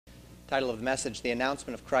Title of the message, The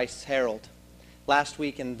Announcement of Christ's Herald. Last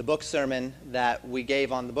week in the book sermon that we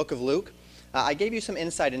gave on the book of Luke, I gave you some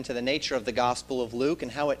insight into the nature of the Gospel of Luke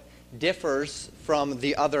and how it differs from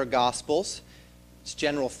the other Gospels, its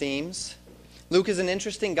general themes. Luke is an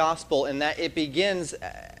interesting Gospel in that it begins,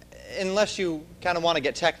 unless you kind of want to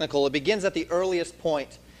get technical, it begins at the earliest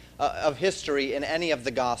point of history in any of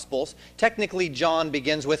the Gospels. Technically, John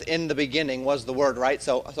begins with, "In the beginning was the Word," right?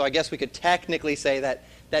 So I guess we could technically say that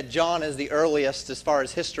John is the earliest as far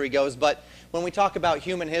as history goes. But when we talk about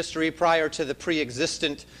human history prior to the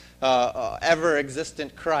pre-existent,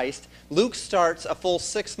 ever-existent Christ, Luke starts a full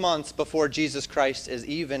 6 months before Jesus Christ is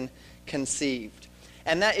even conceived.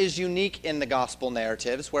 And that is unique in the gospel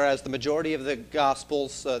narratives, whereas the majority of the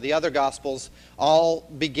gospels, the other gospels, all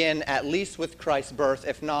begin at least with Christ's birth,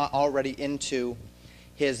 if not already into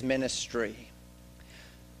his ministry.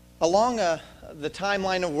 Along the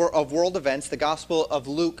timeline of world events, the Gospel of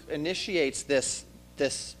Luke initiates this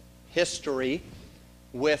history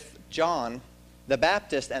with John the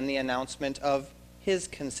Baptist and the announcement of his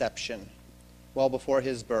conception, well before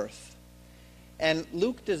his birth. And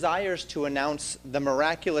Luke desires to announce the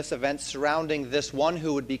miraculous events surrounding this one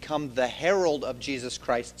who would become the herald of Jesus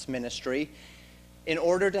Christ's ministry in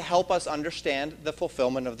order to help us understand the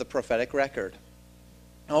fulfillment of the prophetic record.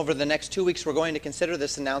 Over the next 2 weeks, we're going to consider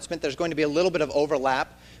this announcement. There's going to be a little bit of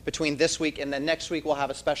overlap between this week and then next week we'll have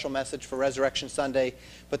a special message for Resurrection Sunday.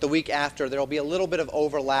 But the week after, there will be a little bit of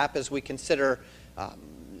overlap as we consider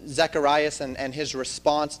Zacharias and his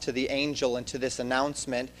response to the angel and to this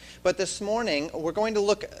announcement. But this morning, we're going to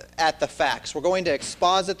look at the facts. We're going to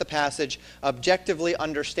exposit the passage, objectively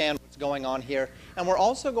understand what's going on here, and we're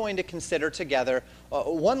also going to consider together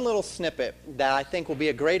one little snippet that I think will be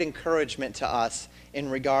a great encouragement to us in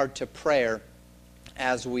regard to prayer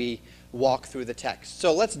as we walk through the text.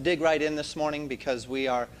 So let's dig right in this morning because we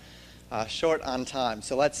are short on time.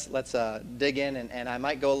 So let's dig in, and I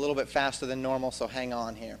might go a little bit faster than normal, so hang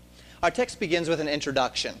on here. Our text begins with an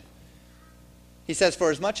introduction. He says, "For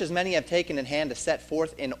as much as many have taken in hand to set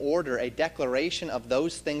forth in order a declaration of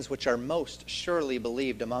those things which are most surely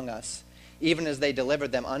believed among us, even as they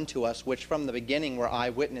delivered them unto us, which from the beginning were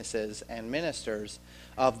eyewitnesses and ministers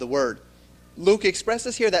of the word." Luke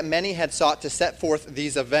expresses here that many had sought to set forth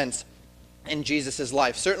these events in Jesus'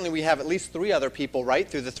 life. Certainly we have at least 3 other people, right,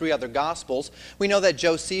 through the 3 other Gospels. We know that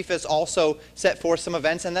Josephus also set forth some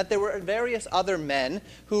events and that there were various other men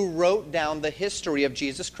who wrote down the history of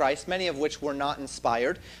Jesus Christ, many of which were not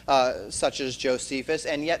inspired, such as Josephus,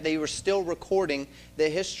 and yet they were still recording the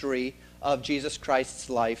history of Jesus Christ's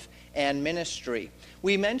life and ministry.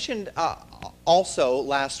 We mentioned also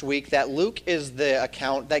last week that Luke is the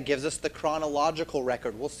account that gives us the chronological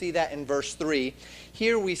record. We'll see that in verse 3.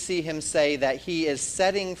 Here we see him say that he is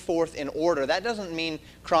setting forth in order. That doesn't mean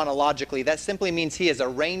chronologically. That simply means he is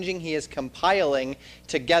arranging, he is compiling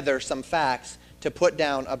together some facts to put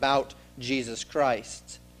down about Jesus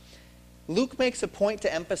Christ. Luke makes a point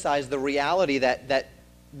to emphasize the reality that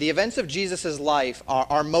the events of Jesus' life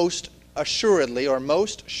are most assuredly or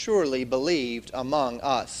most surely believed among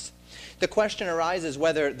us. The question arises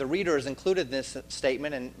whether the reader is included in this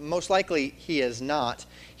statement, and most likely he is not.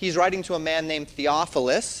 He's writing to a man named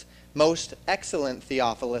Theophilus, most excellent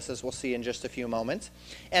Theophilus, as we'll see in just a few moments.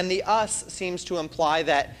 And the us seems to imply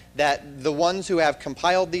that the ones who have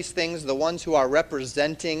compiled these things, the ones who are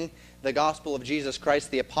representing the gospel of Jesus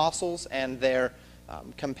Christ, the apostles and their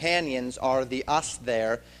companions, are the us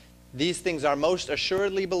there. These things are most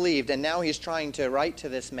assuredly believed, and now he's trying to write to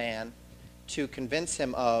this man to convince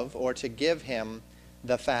him of or to give him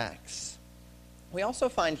the facts. We also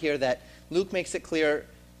find here that Luke makes it clear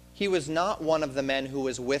he was not one of the men who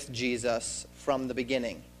was with Jesus from the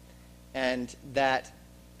beginning, and that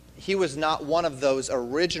he was not one of those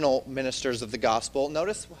original ministers of the gospel.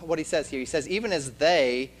 Notice what he says here. He says, even as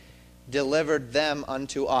they delivered them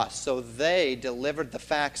unto us. So they delivered the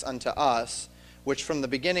facts unto us, which from the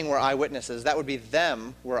beginning were eyewitnesses. That would be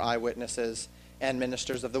them were eyewitnesses and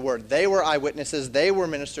ministers of the word. They were eyewitnesses, they were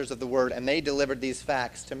ministers of the word, and they delivered these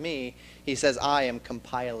facts to me. He says, I am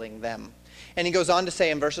compiling them. And he goes on to say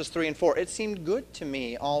in verses 3 and 4, "It seemed good to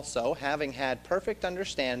me also, having had perfect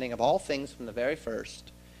understanding of all things from the very first,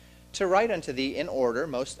 to write unto thee in order,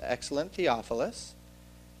 most excellent Theophilus,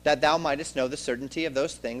 that thou mightest know the certainty of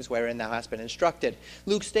those things wherein thou hast been instructed."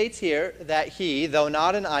 Luke states here that he, though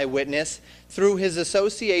not an eyewitness, through his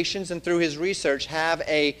associations and through his research, have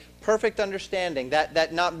a perfect understanding,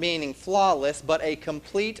 that not meaning flawless, but a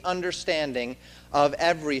complete understanding of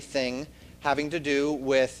everything having to do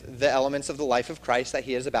with the elements of the life of Christ that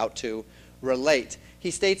he is about to relate.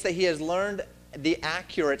 He states that he has learned the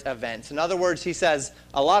accurate events. In other words, he says,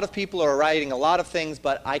 a lot of people are writing a lot of things,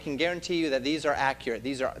 but I can guarantee you that these are accurate.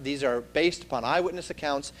 These are based upon eyewitness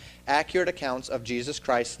accounts, accurate accounts of Jesus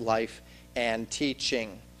Christ's life and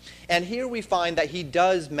teaching. And here we find that he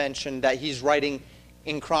does mention that he's writing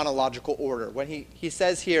in chronological order. When he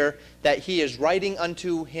says here that he is writing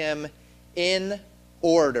unto him in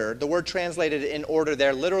order. The word translated in order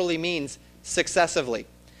there literally means successively.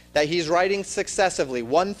 That he's writing successively,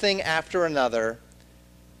 one thing after another,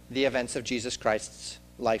 the events of Jesus Christ's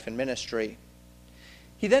life and ministry.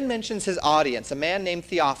 He then mentions his audience, a man named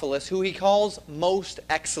Theophilus, who he calls most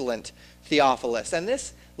excellent Theophilus. And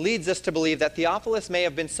this leads us to believe that Theophilus may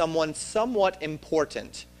have been someone somewhat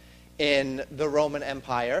important in the Roman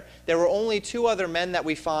Empire. There were only two other men that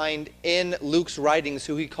we find in Luke's writings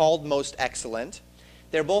who he called most excellent.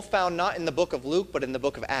 They're both found not in the book of Luke, but in the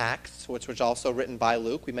book of Acts, which was also written by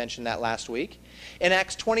Luke. We mentioned that last week. In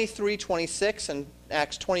Acts 23:26 and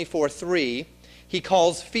Acts 24:3, he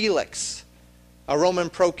calls Felix, a Roman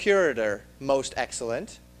procurator, most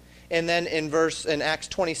excellent. And then in Acts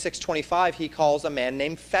 26:25, he calls a man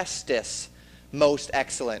named Festus most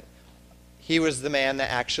excellent. He was the man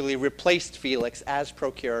that actually replaced Felix as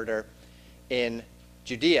procurator in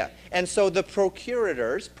Judea. And so the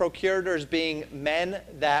procurators being men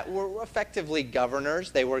that were effectively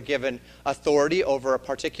governors, they were given authority over a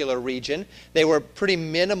particular region. They were pretty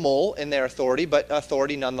minimal in their authority, but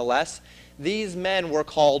authority nonetheless. These men were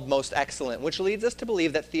called most excellent, which leads us to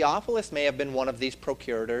believe that Theophilus may have been one of these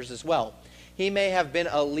procurators as well. He may have been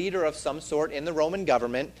a leader of some sort in the Roman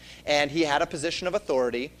government, and he had a position of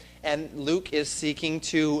authority, and Luke is seeking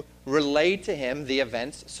to relay to him the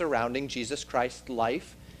events surrounding Jesus Christ's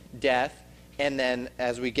life, death, and then,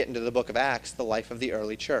 as we get into the book of Acts, the life of the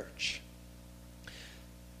early church.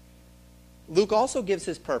 Luke also gives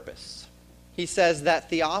his purpose. He says that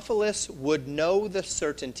Theophilus would know the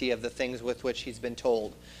certainty of the things with which he's been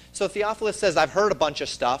told. So Theophilus says, I've heard a bunch of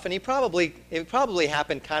stuff, and it probably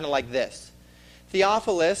happened kind of like this.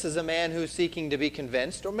 Theophilus is a man who's seeking to be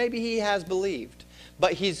convinced, or maybe he has believed,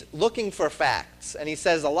 but he's looking for facts. And he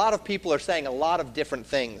says a lot of people are saying a lot of different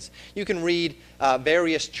things. You can read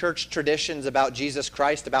various church traditions about Jesus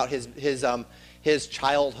Christ, about his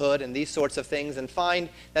childhood and these sorts of things, and find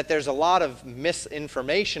that there's a lot of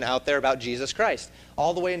misinformation out there about Jesus Christ.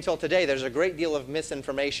 All the way until today, there's a great deal of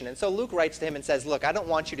misinformation. And so Luke writes to him and says, look, I don't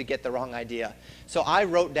want you to get the wrong idea. So I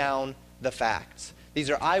wrote down the facts. These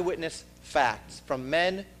are eyewitness facts from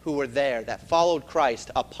men who were there that followed Christ,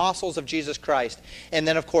 apostles of Jesus Christ. And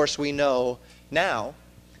then, of course, we know now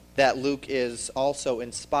that Luke is also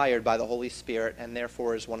inspired by the Holy Spirit and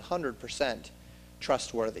therefore is 100%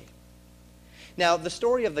 trustworthy. Now, the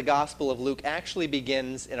story of the Gospel of Luke actually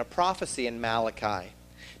begins in a prophecy in Malachi.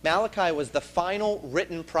 Malachi was the final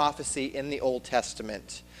written prophecy in the Old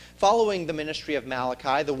Testament. Following the ministry of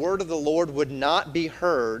Malachi, the word of the Lord would not be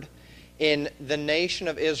heard in the nation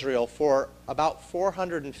of Israel for about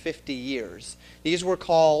 450 years. These were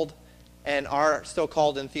called, and are still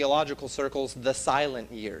called in theological circles, the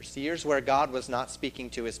silent years, years where God was not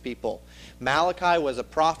speaking to his people. Malachi was a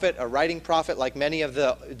prophet, a writing prophet, like many of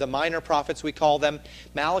the minor prophets we call them.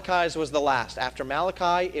 Malachi's was the last. After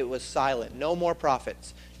Malachi, it was silent. No more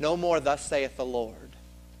prophets. No more, thus saith the Lord.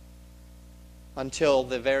 Until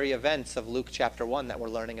the very events of Luke chapter 1 that we're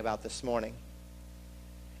learning about this morning.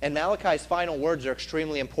 And Malachi's final words are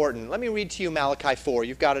extremely important. Let me read to you Malachi 4.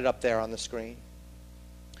 You've got it up there on the screen.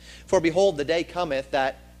 For behold, the day cometh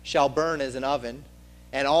that shall burn as an oven,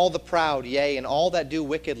 and all the proud, yea, and all that do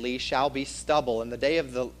wickedly shall be stubble, and the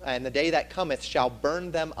day that cometh shall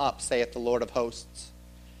burn them up, saith the Lord of hosts,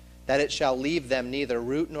 that it shall leave them neither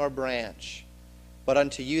root nor branch. But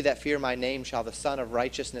unto you that fear my name shall the Son of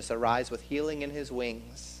Righteousness arise with healing in his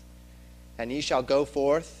wings. And ye shall go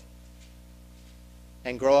forth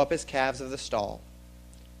and grow up as calves of the stall.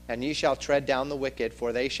 And ye shall tread down the wicked,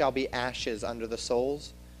 for they shall be ashes under the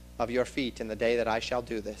soles of your feet in the day that I shall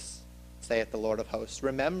do this, saith the Lord of hosts.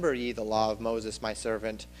 Remember ye the law of Moses my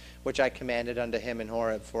servant, which I commanded unto him in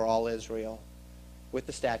Horeb for all Israel, with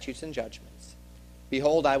the statutes and judgments.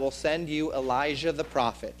 Behold, I will send you Elijah the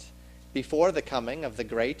prophet, before the coming of the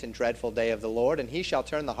great and dreadful day of the Lord, and he shall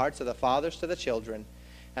turn the hearts of the fathers to the children,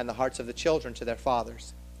 and the hearts of the children to their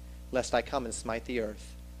fathers, lest I come and smite the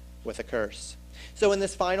earth with a curse. So in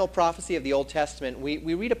this final prophecy of the Old Testament, we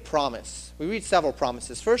read a promise. We read several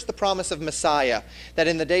promises. First, the promise of Messiah, that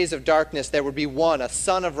in the days of darkness there would be one, a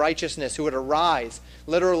son of righteousness, who would arise,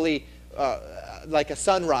 literally like a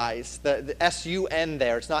sunrise. The S-U-N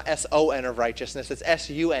there, it's not S-O-N of righteousness, it's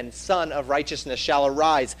S-U-N, son of righteousness shall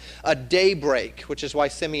arise. A daybreak, which is why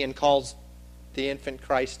Simeon calls the infant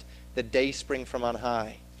Christ the dayspring from on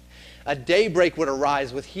high. A daybreak would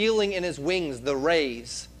arise with healing in his wings, the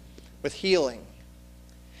rays, with healing.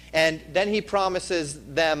 And then he promises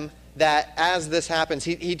them that as this happens,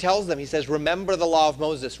 he tells them, he says, remember the law of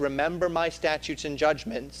Moses, remember my statutes and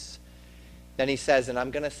judgments. Then he says, and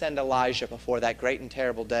I'm going to send Elijah before that great and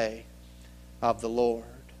terrible day of the Lord.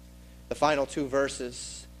 The final two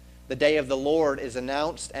verses, the day of the Lord is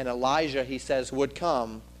announced, and Elijah, he says, would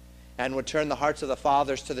come and would turn the hearts of the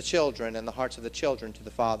fathers to the children and the hearts of the children to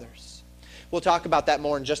the fathers. We'll talk about that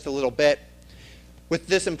more in just a little bit. With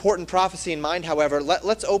this important prophecy in mind, however,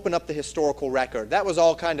 let's open up the historical record. That was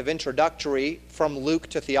all kind of introductory from Luke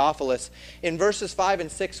to Theophilus. In verses 5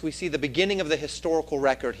 and 6, we see the beginning of the historical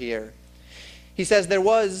record here. He says, there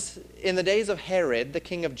was, in the days of Herod, the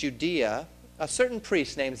king of Judea, a certain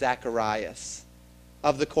priest named Zacharias,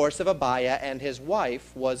 of the course of Abiah, and his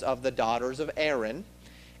wife was of the daughters of Aaron,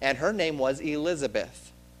 and her name was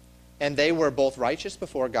Elizabeth. And they were both righteous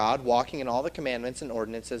before God, walking in all the commandments and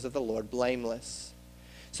ordinances of the Lord blameless.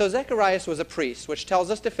 So Zacharias was a priest, which tells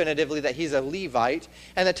us definitively that he's a Levite,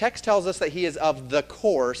 and the text tells us that he is of the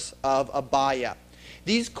course of Abiah.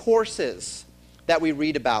 These courses that we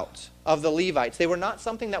read about of the Levites, they were not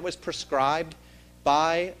something that was prescribed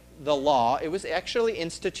by the law. It was actually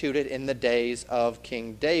instituted in the days of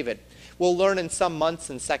King David. We'll learn in some months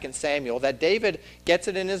in 2 Samuel that David gets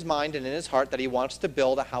it in his mind and in his heart that he wants to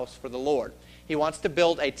build a house for the Lord. He wants to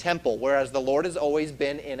build a temple, whereas the Lord has always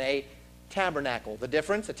been in a tabernacle. The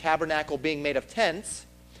difference, a tabernacle being made of tents,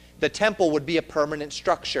 the temple would be a permanent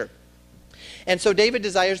structure. And so David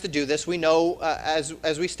desires to do this. We know,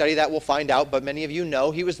 as we study that, we'll find out, but many of you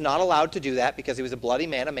know he was not allowed to do that because he was a bloody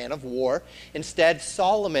man, a man of war. Instead,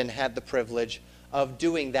 Solomon had the privilege of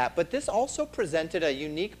doing that. But this also presented a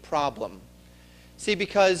unique problem. See,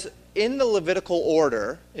 because in the Levitical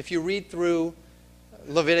order, if you read through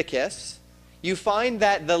Leviticus, you find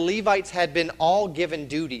that the Levites had been all given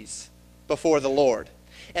duties before the Lord.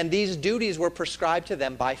 And these duties were prescribed to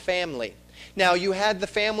them by family. Now, you had the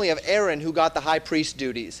family of Aaron who got the high priest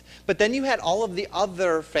duties. But then you had all of the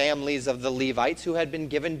other families of the Levites who had been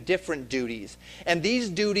given different duties. And these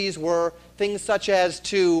duties were things such as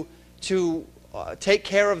to take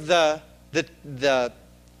care of the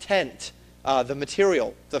tent, the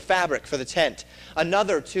material, the fabric for the tent.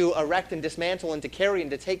 Another to erect and dismantle and to carry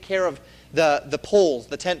and to take care of the poles,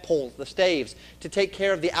 the tent poles, the staves, to take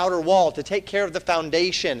care of the outer wall, to take care of the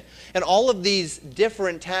foundation. And all of these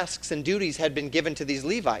different tasks and duties had been given to these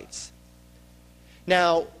Levites.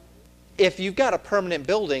 Now, if you've got a permanent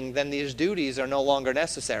building, then these duties are no longer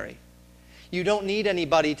necessary. You don't need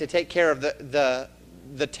anybody to take care of the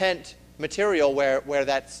tent material where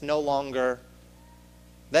that's no longer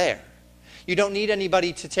there. You don't need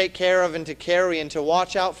anybody to take care of and to carry and to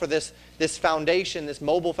watch out for this foundation, this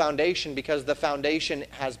mobile foundation, because the foundation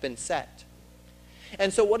has been set.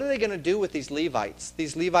 And so what are they going to do with these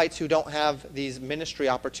Levites who don't have these ministry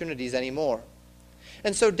opportunities anymore?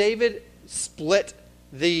 And so David split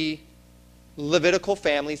the Levitical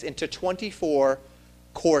families into 24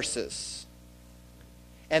 courses.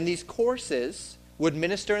 And these courses would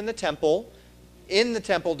minister in the temple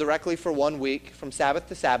directly for 1 week, from Sabbath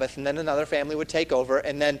to Sabbath, and then another family would take over,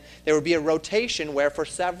 and then there would be a rotation where for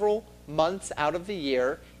several months out of the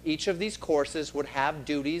year, each of these courses would have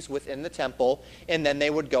duties within the temple, and then they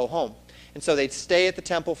would go home. And so they'd stay at the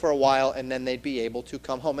temple for a while, and then they'd be able to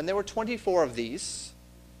come home. And there were 24 of these.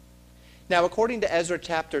 Now, according to Ezra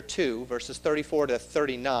chapter 2, verses 34 to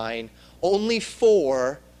 39, only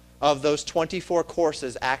 4 of those 24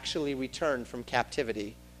 courses actually returned from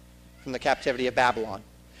captivity, from the captivity of Babylon.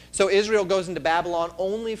 So Israel goes into Babylon,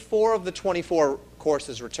 only 4 of the 24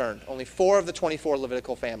 courses returned. Only 4 of the 24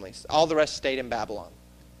 Levitical families. All the rest stayed in Babylon.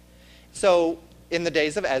 So in the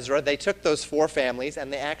days of Ezra, they took those 4 families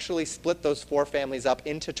and they actually split those 4 families up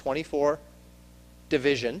into 24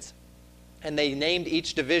 divisions. And they named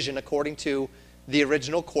each division according to the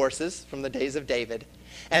original courses from the days of David.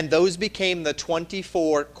 And those became the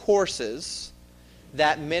 24 courses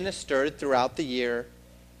that ministered throughout the year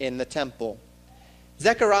in the temple.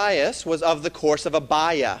 Zacharias was of the course of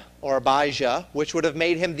Abiah, or Abijah, which would have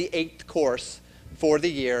made him the 8th course for the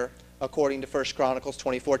year, according to 1 Chronicles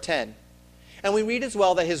 24:10. And we read as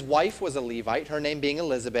well that his wife was a Levite, her name being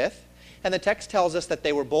Elizabeth, and the text tells us that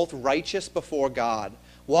they were both righteous before God,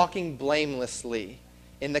 walking blamelessly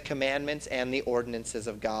in the commandments and the ordinances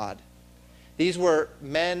of God. These were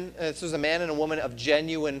men, this was a man and a woman of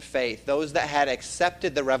genuine faith, those that had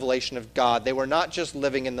accepted the revelation of God. They were not just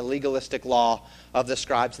living in the legalistic law of the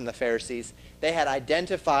scribes and the Pharisees. They had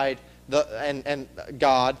identified and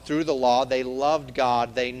God through the law. They loved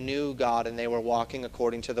God, they knew God, and they were walking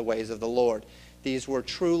according to the ways of the Lord. These were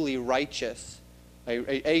truly righteous,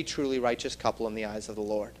 a truly righteous couple in the eyes of the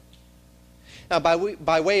Lord. Now,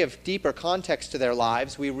 by way of deeper context to their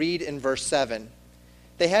lives, we read in verse 7,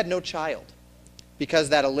 they had no child, because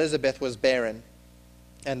that Elizabeth was barren,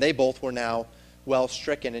 and they both were now well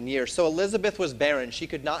stricken in years. So Elizabeth was barren. She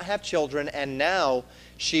could not have children, and now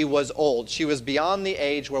she was old. She was beyond the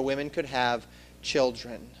age where women could have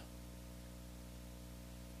children.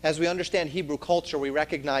 As we understand Hebrew culture, we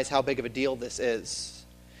recognize how big of a deal this is.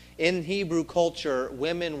 In Hebrew culture,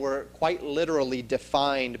 women were quite literally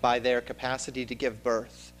defined by their capacity to give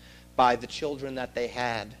birth, by the children that they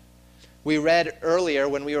had. We read earlier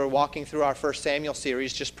when we were walking through our 1 Samuel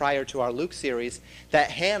series, just prior to our Luke series,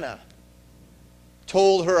 that Hannah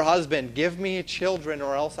told her husband, "Give me children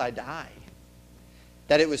or else I die."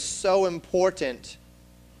 That it was so important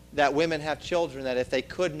that women have children that if they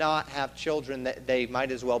could not have children, that they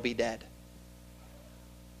might as well be dead.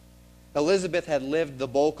 Elizabeth had lived the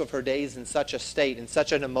bulk of her days in such a state, in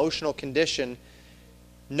such an emotional condition.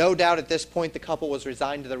 No doubt at this point the couple was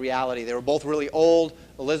resigned to the reality. They were both really old.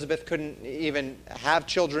 Elizabeth couldn't even have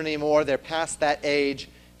children anymore. They're past that age.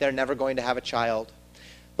 They're never going to have a child.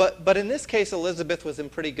 But in this case, Elizabeth was in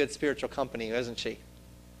pretty good spiritual company, isn't she?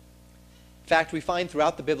 In fact, we find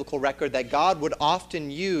throughout the biblical record that God would often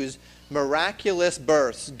use miraculous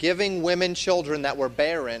births, giving women children that were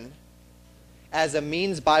barren, as a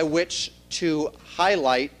means by which to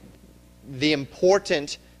highlight the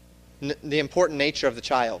important nature of the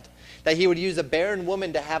child. That he would use a barren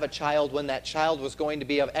woman to have a child when that child was going to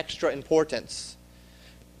be of extra importance,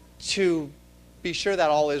 to be sure that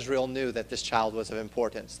all Israel knew that this child was of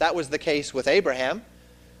importance. That was the case with Abraham,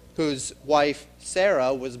 whose wife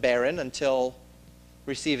Sarah was barren until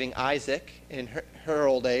receiving Isaac in her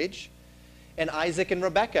old age. And Isaac and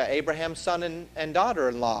Rebekah, Abraham's son and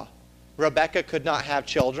daughter-in-law. Rebekah could not have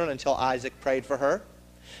children until Isaac prayed for her.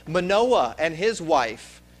 Manoah and his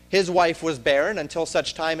wife was barren until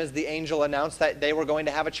such time as the angel announced that they were going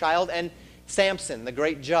to have a child. And Samson, the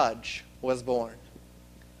great judge, was born.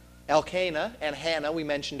 Elkanah and Hannah, we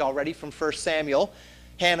mentioned already from 1 Samuel.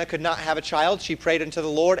 Hannah could not have a child. She prayed unto the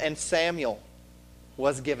Lord, and Samuel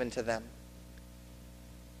was given to them.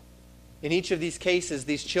 In each of these cases,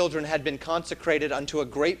 these children had been consecrated unto a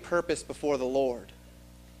great purpose before the Lord.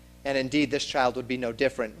 And indeed, this child would be no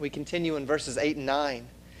different. We continue in verses 8 and 9.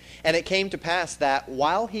 And it came to pass that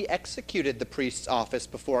while he executed the priest's office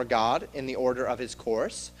before God in the order of his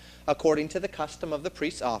course, according to the custom of the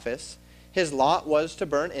priest's office, his lot was to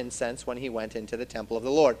burn incense when he went into the temple of the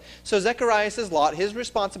Lord. So Zechariah's lot, his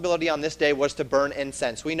responsibility on this day was to burn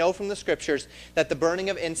incense. We know from the scriptures that the burning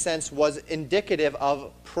of incense was indicative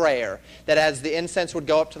of prayer. That as the incense would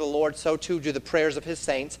go up to the Lord, so too do the prayers of his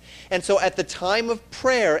saints. And so at the time of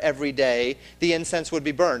prayer every day, the incense would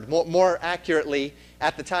be burned. More accurately,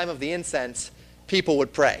 at the time of the incense, people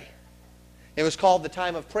would pray. It was called the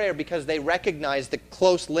time of prayer because they recognized the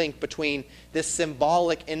close link between this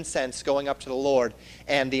symbolic incense going up to the Lord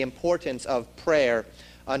and the importance of prayer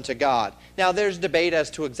unto God. Now, there's debate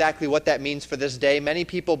as to exactly what that means for this day. Many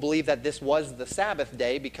people believe that this was the Sabbath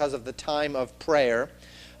day because of the time of prayer.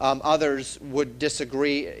 Others would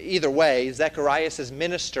disagree. Either way, Zechariah is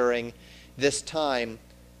ministering this time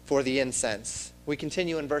for the incense. We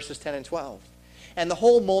continue in verses 10 and 12. And the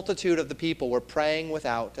whole multitude of the people were praying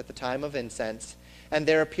without at the time of incense. And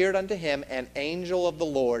there appeared unto him an angel of the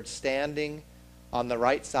Lord standing on the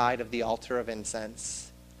right side of the altar of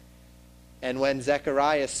incense. And when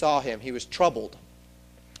Zechariah saw him, he was troubled,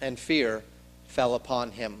 and fear fell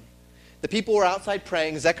upon him. The people were outside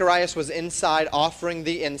praying. Zechariah was inside offering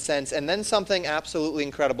the incense. And then something absolutely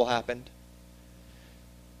incredible happened.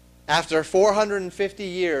 After 450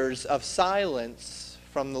 years of silence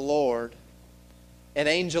from the Lord, an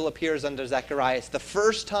angel appears unto Zechariah. The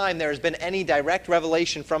first time there has been any direct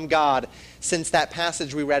revelation from God since that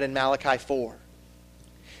passage we read in Malachi 4.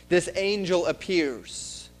 This angel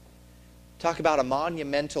appears. Talk about a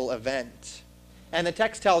monumental event. And the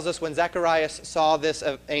text tells us when Zechariah saw this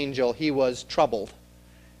angel, he was troubled,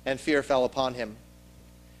 and fear fell upon him.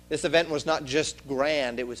 This event was not just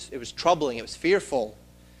grand, it was troubling, it was fearful.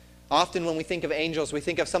 Often when we think of angels, we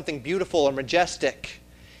think of something beautiful or majestic,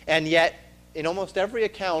 and yet in almost every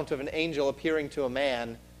account of an angel appearing to a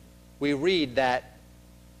man, we read that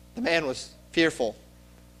the man was fearful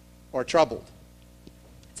or troubled.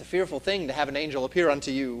 It's a fearful thing to have an angel appear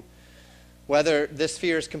unto you, whether this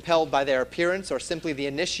fear is compelled by their appearance or simply the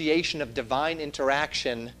initiation of divine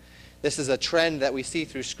interaction. This is a trend that we see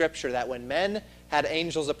through Scripture, that when men had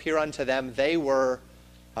angels appear unto them, they were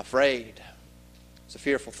afraid. It's a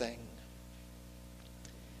fearful thing.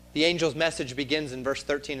 The angel's message begins in verse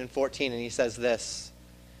 13 and 14, and he says this: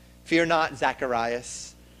 "Fear not,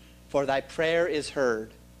 Zacharias, for thy prayer is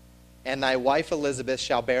heard, and thy wife Elizabeth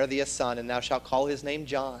shall bear thee a son, and thou shalt call his name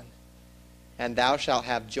John. And thou shalt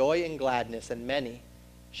have joy and gladness, and many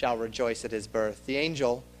shall rejoice at his birth." The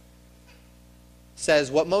angel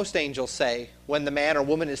says what most angels say when the man or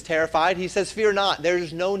woman is terrified. He says, "Fear not."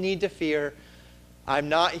 There's no need to fear. I'm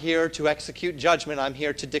not here to execute judgment. I'm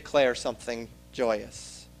here to declare something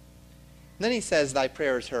joyous. And then he says, "Thy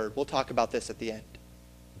prayer is heard." We'll talk about this at the end.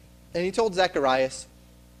 And he told Zacharias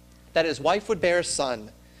that his wife would bear a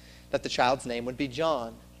son, that the child's name would be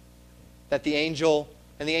John. That the angel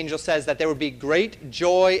says that there would be great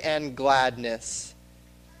joy and gladness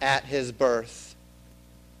at his birth,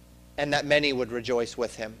 and that many would rejoice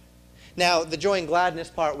with him. Now, the joy and gladness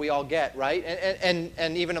part we all get, right?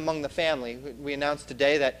 And even among the family. We announced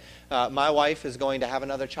today that my wife is going to have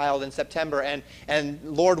another child in September, and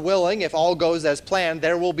Lord willing, if all goes as planned,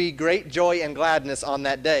 there will be great joy and gladness on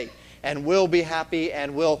that day. And we'll be happy,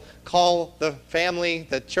 and we'll call the family,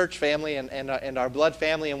 the church family, and our blood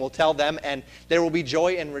family, and we'll tell them, and there will be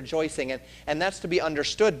joy and rejoicing. And that's to be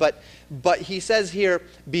understood. But he says here,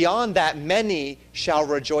 beyond that, many shall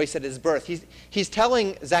rejoice at his birth. He's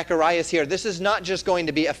telling Zacharias here, this is not just going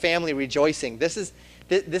to be a family rejoicing. This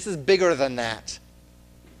is bigger than that.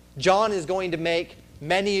 John is going to make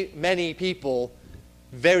many, many people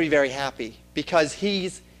very, very happy, because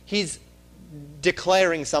he's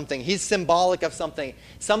declaring something. He's symbolic of something.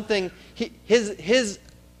 His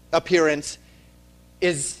appearance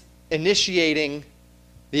is initiating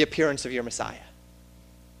the appearance of your Messiah.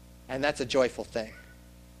 And that's a joyful thing.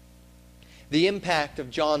 The impact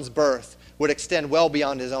of John's birth would extend well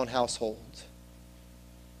beyond his own household.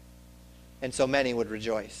 And so many would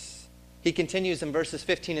rejoice. He continues in verses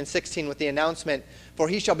 15 and 16 with the announcement, "For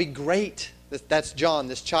he shall be great." That's John,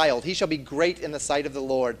 this child. "He shall be great in the sight of the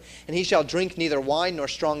Lord, and he shall drink neither wine nor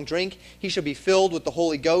strong drink. He shall be filled with the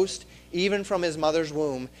Holy Ghost, even from his mother's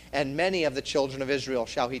womb. And many of the children of Israel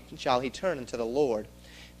shall he turn unto the Lord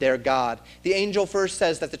their God." The angel first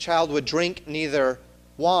says that the child would drink neither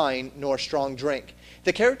wine nor strong drink.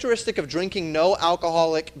 The characteristic of drinking no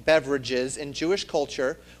alcoholic beverages in Jewish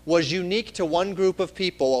culture was unique to one group of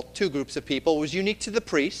people, well, two groups of people. It was unique to the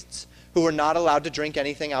priests, who were not allowed to drink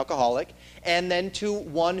anything alcoholic, and then to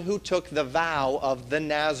one who took the vow of the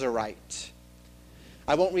Nazarite.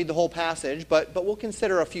 I won't read the whole passage, but we'll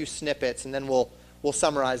consider a few snippets, and then we'll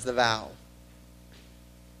summarize the vow.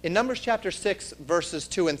 In Numbers chapter 6, verses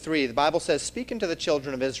 2 and 3, the Bible says, "Speak unto the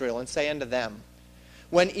children of Israel, and say unto them,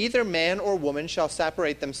 When either man or woman shall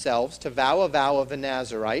separate themselves to vow a vow of the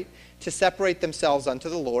Nazarite, to separate themselves unto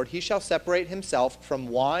the Lord, he shall separate himself from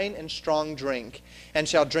wine and strong drink, and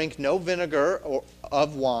shall drink no vinegar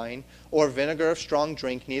of wine, or vinegar of strong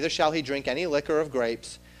drink, neither shall he drink any liquor of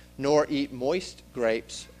grapes, nor eat moist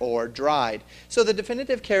grapes or dried." So the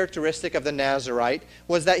definitive characteristic of the Nazarite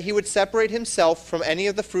was that he would separate himself from any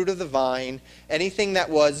of the fruit of the vine, anything that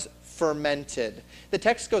was fermented. The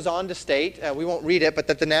text goes on to state, we won't read it, but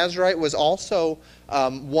that the Nazarite was also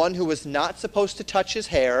one who was not supposed to touch his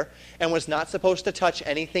hair and was not supposed to touch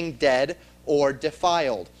anything dead or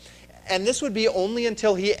defiled. And this would be only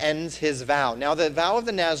until he ends his vow. Now, the vow of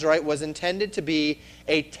the Nazarite was intended to be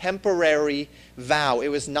a temporary vow. It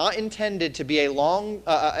was not intended to be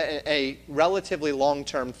a relatively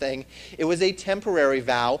long-term thing. It was a temporary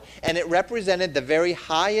vow, and it represented the very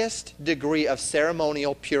highest degree of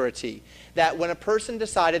ceremonial purity. That when a person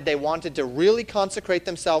decided they wanted to really consecrate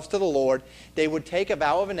themselves to the Lord, they would take a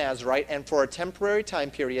vow of a Nazarite, and for a temporary time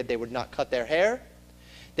period, they would not cut their hair,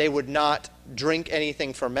 they would not drink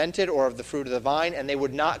anything fermented or of the fruit of the vine, and they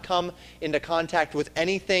would not come into contact with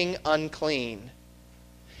anything unclean,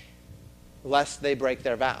 lest they break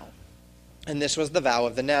their vow. And this was the vow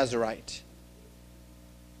of the Nazarite.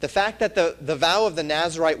 The fact that the vow of the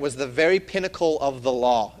Nazarite was the very pinnacle of the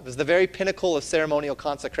law, it was the very pinnacle of ceremonial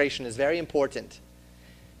consecration, is very important.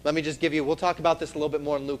 Let me just give you, we'll talk about this a little bit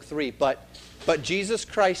more in Luke 3, but Jesus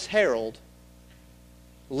Christ, Herald,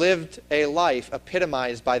 lived a life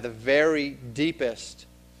epitomized by the very deepest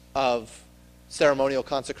of ceremonial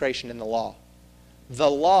consecration in the law. The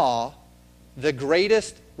law, the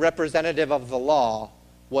greatest representative of the law,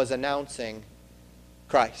 was announcing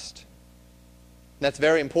Christ. And that's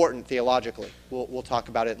very important theologically. We'll talk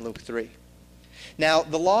about it in Luke 3. Now,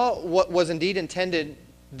 the law was indeed intended,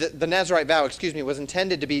 the Nazarite vow, was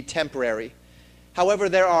intended to be temporary. However,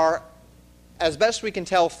 there are, as best we can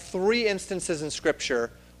tell, 3 instances in Scripture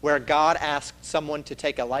where God asked someone to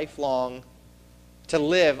take a lifelong to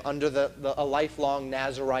live under a lifelong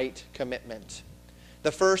Nazirite commitment.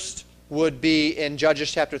 The first would be in Judges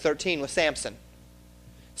chapter 13 with Samson.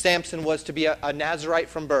 Samson was to be a Nazirite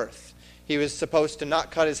from birth. He was supposed to not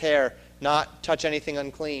cut his hair, not touch anything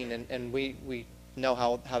unclean, and we know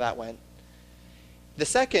how that went. The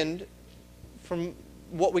second, from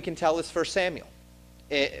what we can tell, is 1 Samuel.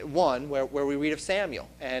 Where we read of Samuel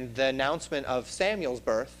and the announcement of Samuel's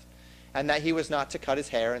birth, and that he was not to cut his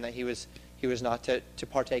hair, and that he was not to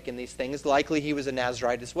partake in these things. Likely he was a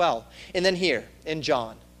Nazirite as well. And then here, in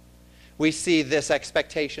John, we see this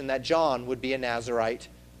expectation that John would be a Nazirite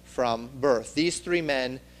from birth. These three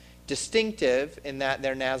men, distinctive in that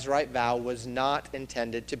their Nazirite vow was not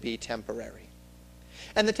intended to be temporary.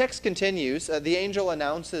 And the text continues. The angel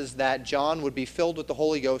announces that John would be filled with the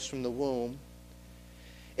Holy Ghost from the womb.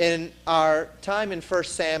 In our time in 1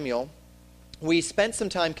 Samuel, we spent some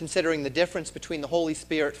time considering the difference between the Holy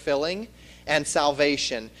Spirit filling and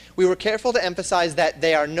salvation. We were careful to emphasize that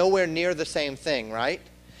they are nowhere near the same thing, right?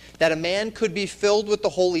 That a man could be filled with the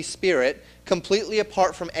Holy Spirit completely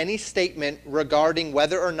apart from any statement regarding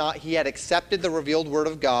whether or not he had accepted the revealed Word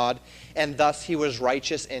of God, and thus he was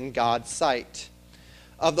righteous in God's sight.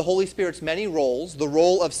 Of the Holy Spirit's many roles, the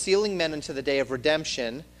role of sealing men into the day of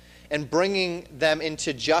redemption and bringing them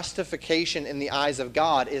into justification in the eyes of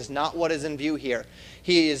God is not what is in view here.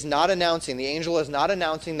 He is not announcing, the angel is not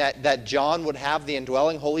announcing that John would have the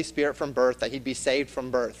indwelling Holy Spirit from birth, that he'd be saved from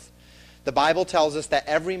birth. The Bible tells us that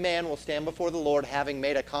every man will stand before the Lord having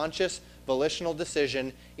made a conscious, volitional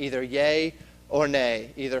decision, either yea or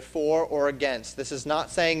nay, either for or against. This is not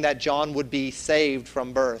saying that John would be saved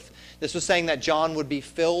from birth. This was saying that John would be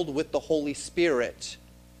filled with the Holy Spirit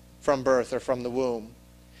from birth or from the womb.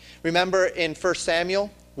 Remember in 1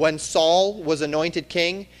 Samuel when Saul was anointed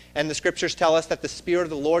king, and the scriptures tell us that the Spirit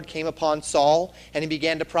of the Lord came upon Saul and he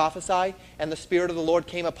began to prophesy, and the Spirit of the Lord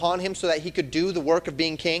came upon him so that he could do the work of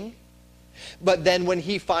being king? But then when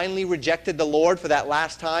he finally rejected the Lord for that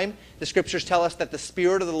last time, the scriptures tell us that the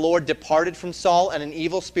Spirit of the Lord departed from Saul and an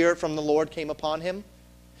evil spirit from the Lord came upon him.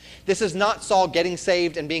 This is not Saul getting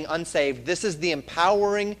saved and being unsaved. This is the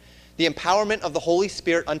empowerment of the Holy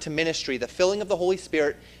Spirit unto ministry, the filling of the Holy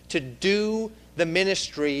Spirit to do the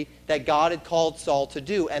ministry that God had called Saul to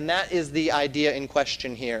do. And that is the idea in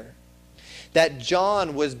question here. That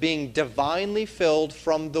John was being divinely filled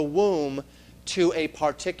from the womb to a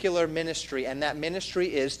particular ministry, and that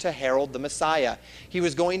ministry is to herald the Messiah. He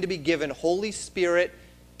was going to be given Holy Spirit,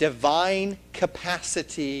 divine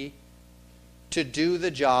capacity to do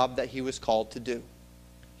the job that he was called to do,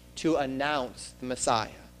 to announce the Messiah.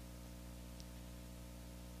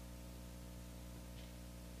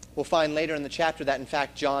 We'll find later in the chapter that in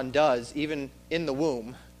fact John does, even in the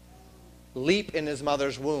womb, leap in his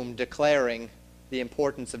mother's womb, declaring the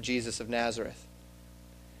importance of Jesus of Nazareth.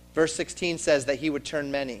 Verse 16 says that he would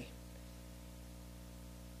turn many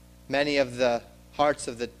of the hearts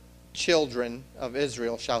of the children of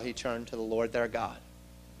Israel shall he turn to the Lord their God.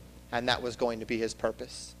 And that was going to be his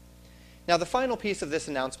purpose. Now the final piece of this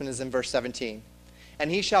announcement is in verse 17.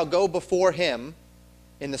 And he shall go before him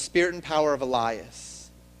in the spirit and power of Elias,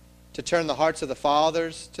 to turn the hearts of the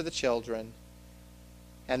fathers to the children,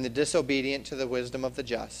 and the disobedient to the wisdom of the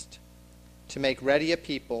just, to make ready a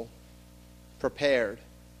people prepared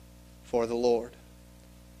for the Lord.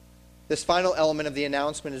 This final element of the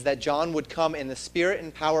announcement is that John would come in the spirit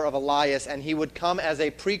and power of Elias, and he would come as a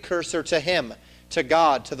precursor to him, to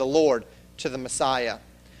God, to the Lord, to the Messiah.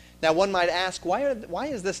 Now one might ask, why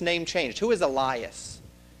is this name changed? Who is Elias?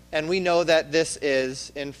 And we know that this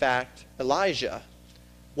is, in fact, Elijah.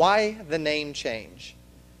 Why the name change?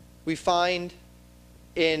 We find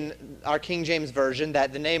in our King James Version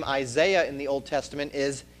that the name Isaiah in the Old Testament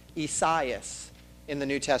is Esaias in the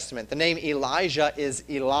New Testament. The name Elijah is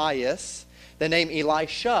Elias. The name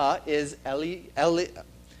Elisha is let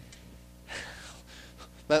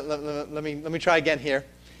me try again here.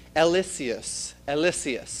 Eliseus.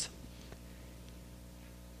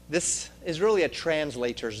 This is really a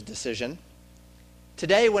translator's decision.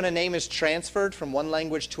 Today, when a name is transferred from one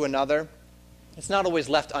language to another, it's not always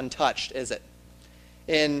left untouched, is it?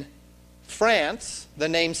 In France, the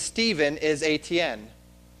name Stephen is Etienne.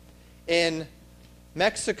 In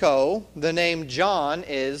Mexico, the name John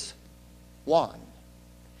is Juan.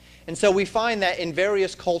 And so we find that in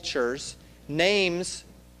various cultures, names,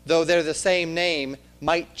 though they're the same name,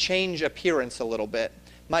 might change appearance a little bit,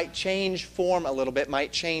 might change form a little bit,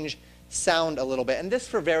 might change sound a little bit. And this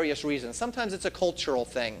for various reasons. Sometimes it's a cultural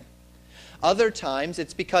thing. Other times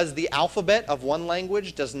it's because the alphabet of one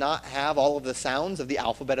language does not have all of the sounds of the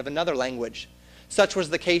alphabet of another language. Such was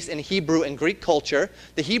the case in Hebrew and Greek culture.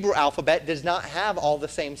 The Hebrew alphabet does not have all the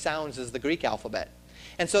same sounds as the Greek alphabet.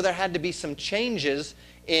 And so there had to be some changes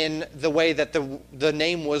in the way that the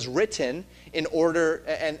name was written in order,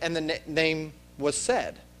 and the name was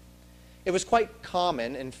said. It was quite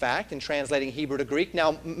common, in fact, in translating Hebrew to Greek.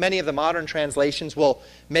 Now, many of the modern translations will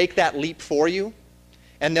make that leap for you,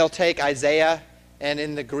 and they'll take Isaiah, and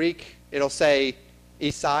in the Greek it'll say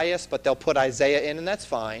Esaias, but they'll put Isaiah in, and that's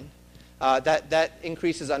fine. That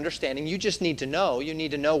increases understanding. You just need to know. You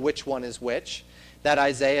need to know which one is which. That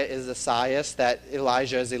Isaiah is Esaias, that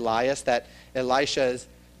Elijah is Elias, that Elisha is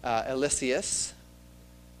Eliseus.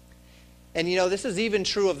 And you know, this is even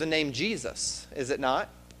true of the name Jesus, is it not?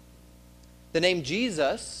 The name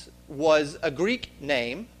Jesus was a Greek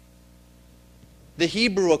name, the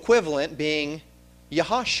Hebrew equivalent being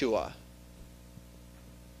Yehoshua,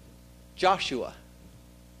 Joshua.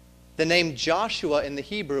 The name Joshua in the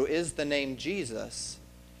Hebrew is the name Jesus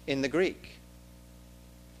in the Greek.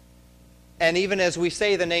 And even as we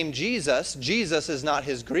say the name Jesus, Jesus is not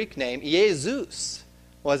his Greek name. Jesus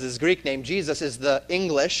was his Greek name. Jesus is the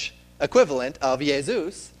English equivalent of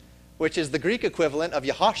Jesus, which is the Greek equivalent of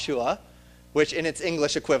Yehoshua, which in its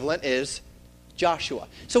English equivalent is Joshua.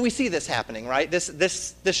 So we see this happening, right?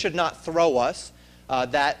 This should not throw us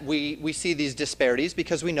that we see these disparities,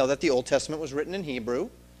 because we know that the Old Testament was written in Hebrew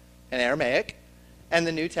and Aramaic, and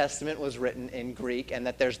the New Testament was written in Greek, and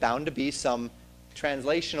that there's bound to be some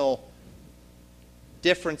translational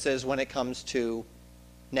differences when it comes to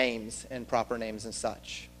names and proper names and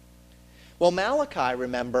such. Well, Malachi,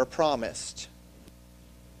 remember, promised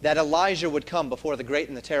that Elijah would come before the great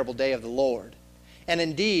and the terrible day of the Lord. And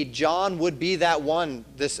indeed, John would be that one,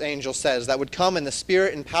 this angel says, that would come in the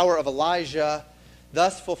spirit and power of Elijah,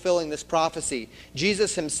 thus fulfilling this prophecy.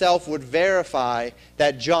 Jesus himself would verify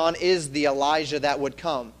that John is the Elijah that would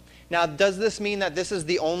come. Now, does this mean that this is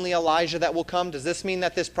the only Elijah that will come? Does this mean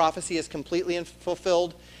that this prophecy is completely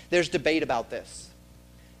fulfilled? There's debate about this.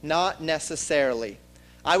 Not necessarily.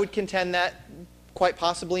 I would contend that quite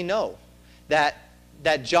possibly no. That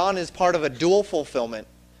John is part of a dual fulfillment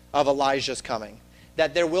of Elijah's coming.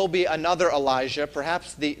 That there will be another Elijah,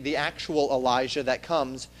 perhaps the actual Elijah that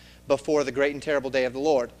comes before the great and terrible day of the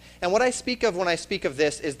Lord. And what I speak of when I speak of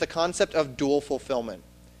this is the concept of dual fulfillment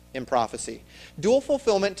in prophecy. Dual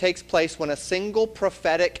fulfillment takes place when a single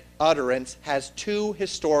prophetic utterance has two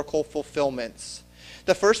historical fulfillments.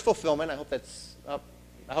 The first fulfillment, I hope that's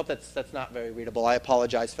not very readable. I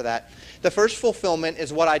apologize for that. The first fulfillment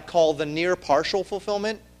is what I'd call the near partial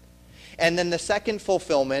fulfillment. And then the second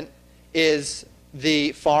fulfillment is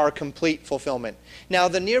the far complete fulfillment. Now,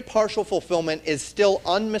 the near partial fulfillment is still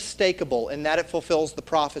unmistakable in that it fulfills the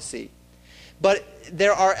prophecy. But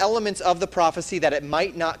there are elements of the prophecy that it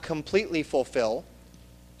might not completely fulfill,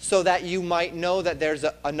 so that you might know that there's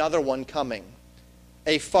another one coming.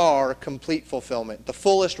 A far complete fulfillment, the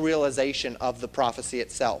fullest realization of the prophecy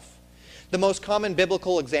itself. The most common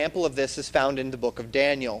biblical example of this is found in the book of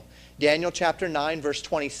Daniel. Daniel chapter 9, verse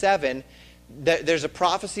 27, there's a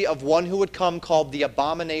prophecy of one who would come called the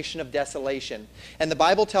abomination of desolation. And the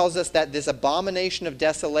Bible tells us that this abomination of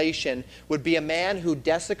desolation would be a man who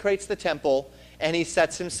desecrates the temple, and he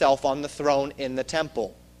sets himself on the throne in the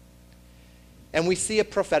temple. And we see a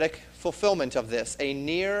prophetic fulfillment of this, a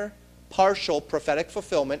near partial prophetic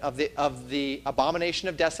fulfillment of the abomination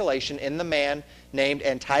of desolation in the man named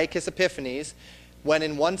Antiochus Epiphanes, when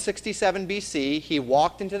in 167 BC he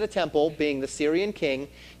walked into the temple, being the Syrian king.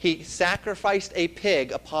 He sacrificed a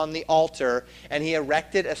pig upon the altar, and he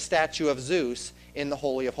erected a statue of Zeus in the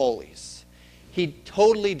Holy of Holies. He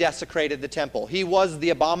totally desecrated the temple. He was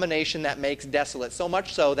the abomination that makes desolate, so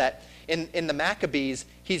much so that in the Maccabees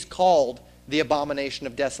he's called the abomination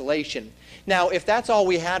of desolation. Now, if that's all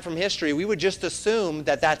we had from history, we would just assume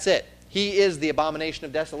that that's it. He is the abomination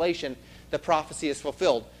of desolation. The prophecy is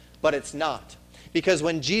fulfilled. But it's not. Because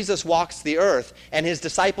when Jesus walks the earth and his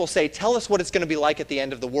disciples say, tell us what it's going to be like at the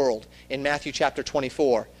end of the world, in Matthew chapter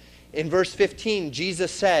 24. In verse 15,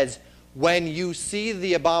 Jesus says, when you see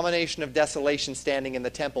the abomination of desolation standing in the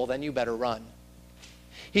temple, then you better run.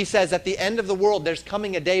 He says at the end of the world, there's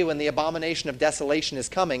coming a day when the abomination of desolation is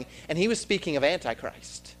coming, and he was speaking of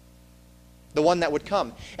Antichrist, the one that would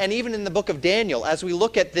come. And even in the book of Daniel, as we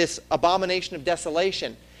look at this abomination of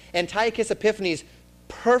desolation, Antiochus Epiphanes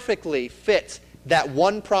perfectly fits that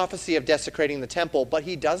one prophecy of desecrating the temple, but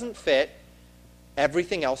he doesn't fit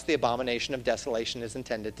everything else the abomination of desolation is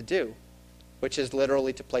intended to do, which is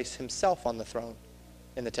literally to place himself on the throne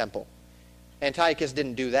in the temple. Antiochus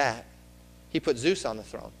didn't do that. He put Zeus on the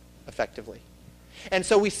throne, effectively. And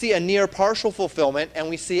so we see a near partial fulfillment, and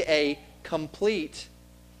we see a complete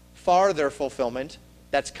farther fulfillment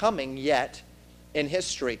that's coming yet in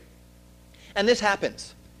history. And this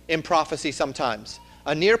happens in prophecy sometimes.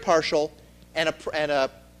 A near partial and a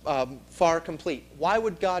far complete. Why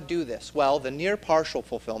would God do this? Well, the near partial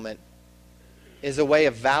fulfillment is a way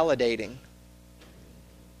of validating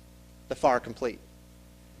the far complete.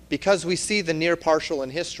 Because we see the near partial in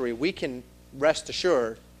history, we can rest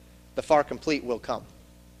assured the far complete will come.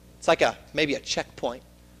 It's like maybe a checkpoint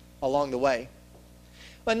along the way.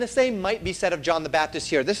 And the same might be said of John the Baptist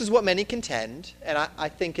here. This is what many contend, and I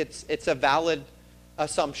think it's a valid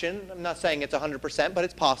assumption. I'm not saying it's 100%, but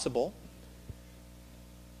it's possible.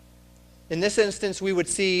 In this instance, we would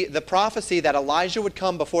see the prophecy that Elijah would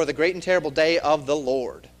come before the great and terrible day of the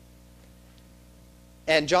Lord.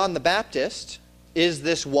 And John the Baptist is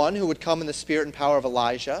this one who would come in the spirit and power of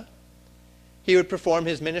Elijah. He would perform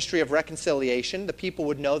his ministry of reconciliation. The people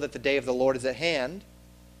would know that the day of the Lord is at hand.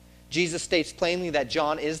 Jesus states plainly that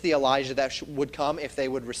John is the Elijah that would come if they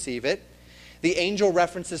would receive it. The angel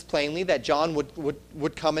references plainly that John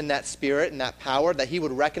would come in that spirit and that power, that he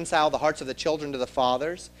would reconcile the hearts of the children to the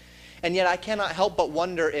fathers. And yet I cannot help but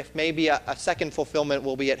wonder if maybe a second fulfillment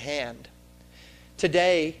will be at hand.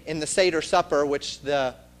 Today, in the Seder Supper, which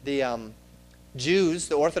the Jews,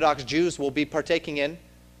 the Orthodox Jews, will be partaking in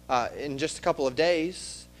just a couple of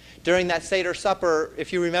days, during that Seder Supper,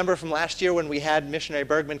 if you remember from last year when we had Missionary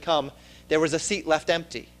Bergman come, there was a seat left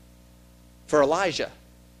empty for Elijah.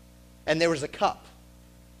 And there was a cup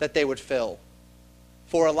that they would fill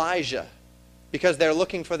for Elijah, because they're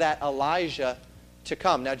looking for that Elijah to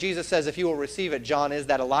come. Now, Jesus says if you will receive it, John is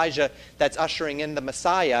that Elijah that's ushering in the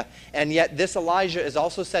Messiah. And yet this Elijah is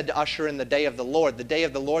also said to usher in the day of the Lord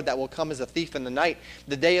that will come as a thief in the night,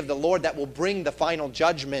 the day of the Lord that will bring the final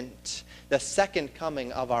judgment, the second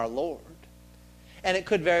coming of our Lord. And it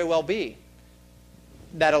could very well be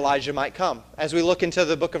that Elijah might come. As we look into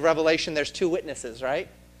the book of Revelation, there's two witnesses, right?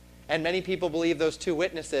 And many people believe those two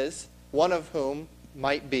witnesses, one of whom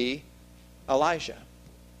might be Elijah.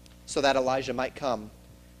 So that Elijah might come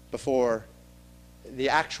before the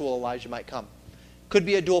actual Elijah might come. Could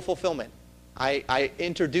be a dual fulfillment. I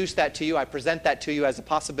introduce that to you, I present that to you as a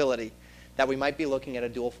possibility that we might be looking at a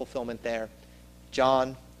dual fulfillment there.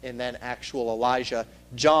 John and then actual Elijah.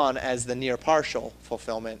 John as the near partial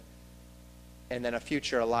fulfillment, and then a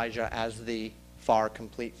future Elijah as the far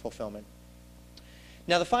complete fulfillment.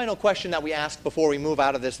 Now the final question that we ask before we move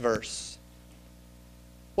out of this verse: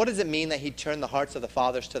 what does it mean that he turned the hearts of the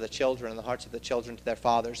fathers to the children and the hearts of the children to their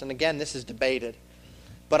fathers? And again, this is debated.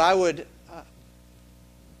 But I would,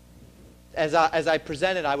 as I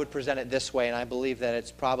present it, I would present it this way, and I believe that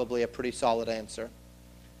it's probably a pretty solid answer.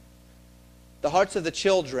 The hearts of the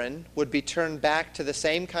children would be turned back to the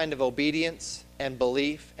same kind of obedience and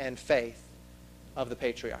belief and faith of the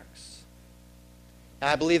patriarchs. And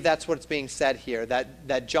I believe that's what's being said here,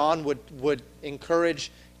 that John would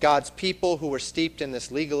encourage God's people who were steeped in this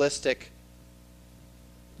legalistic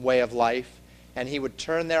way of life, and he would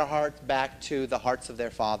turn their hearts back to the hearts of their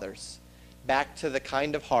fathers, back to the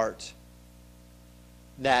kind of heart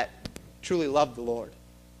that truly loved the Lord,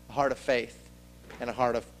 a heart of faith and a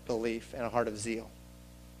heart of belief and a heart of zeal.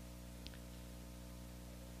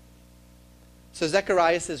 So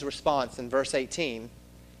Zechariah's response in verse 18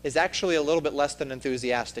 is actually a little bit less than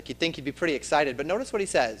enthusiastic. You'd think he'd be pretty excited, but notice what he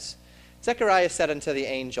says. Zechariah said unto the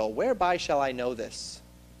angel, "Whereby shall I know this?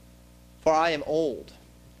 For I am old,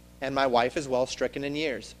 and my wife is well stricken in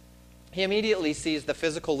years." He immediately sees the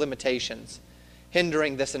physical limitations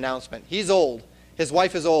hindering this announcement. He's old. His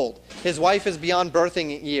wife is old. His wife is beyond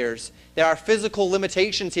birthing years. There are physical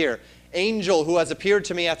limitations here. Angel who has appeared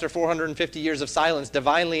to me after 450 years of silence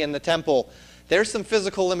divinely in the temple. There's some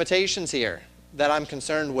physical limitations here that I'm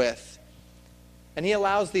concerned with. And he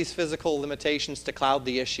allows these physical limitations to cloud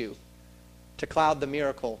the issue, to cloud the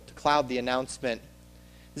miracle, to cloud the announcement.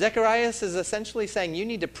 Zechariah is essentially saying, you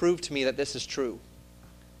need to prove to me that this is true.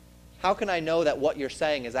 How can I know that what you're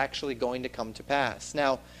saying is actually going to come to pass?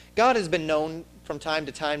 Now, God has been known from time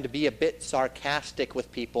to time to be a bit sarcastic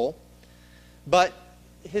with people, but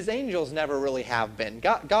his angels never really have been.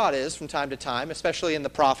 God is from time to time, especially in the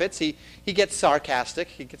prophets. He gets sarcastic,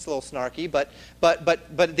 he gets a little snarky, but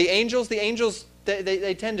the angels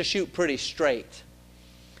they tend to shoot pretty straight.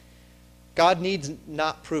 God needs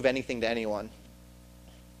not prove anything to anyone.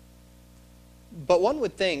 But one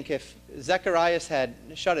would think if Zechariah had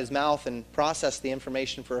shut his mouth and processed the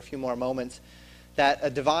information for a few more moments, that a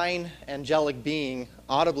divine angelic being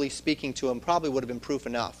audibly speaking to him probably would have been proof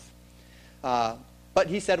enough. But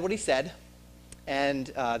he said what he said, and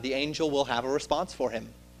the angel will have a response for him.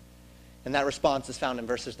 And that response is found in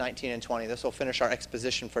verses 19 and 20. This will finish our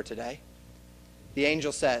exposition for today. The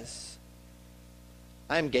angel says,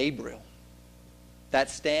 I am Gabriel, that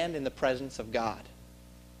stand in the presence of God,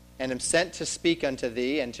 and am sent to speak unto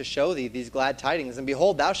thee and to show thee these glad tidings. And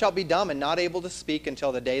behold, thou shalt be dumb and not able to speak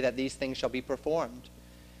until the day that these things shall be performed,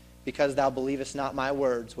 because thou believest not my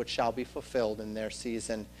words, which shall be fulfilled in their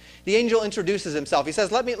season. The angel introduces himself. He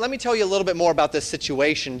says, let me tell you a little bit more about this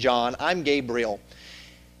situation, John. I'm Gabriel.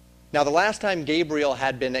 Now, the last time Gabriel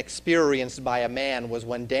had been experienced by a man was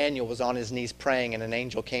when Daniel was on his knees praying and an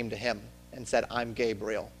angel came to him and said, I'm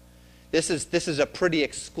Gabriel. This is a pretty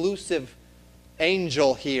exclusive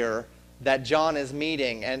angel here that John is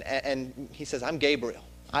meeting, and he says, I'm Gabriel.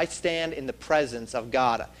 I stand in the presence of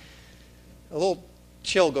God. A little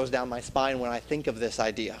chill goes down my spine when I think of this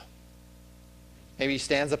idea. Maybe he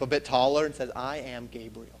stands up a bit taller and says, I am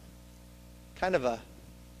Gabriel. Kind of a,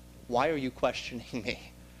 why are you questioning me?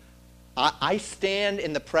 I stand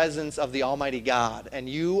in the presence of the Almighty God, and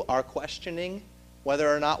you are questioning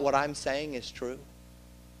whether or not what I'm saying is true.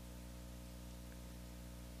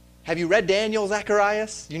 Have you read Daniel,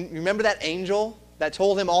 Zacharias? You remember that angel that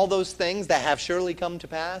told him all those things that have surely come to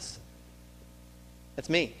pass? That's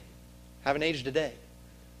me. Haven't aged a day.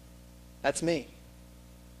 That's me.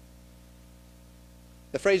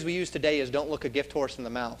 The phrase we use today is don't look a gift horse in the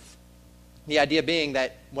mouth. The idea being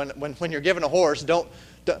that when you're given a horse, don't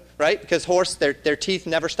right? Because horse, their teeth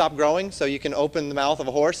never stop growing, so you can open the mouth of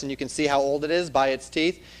a horse and you can see how old it is by its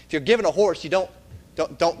teeth. If you're given a horse, you don't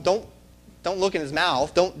look in his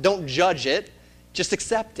mouth. Don't judge it. Just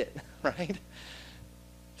accept it, right? If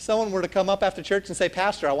someone were to come up after church and say,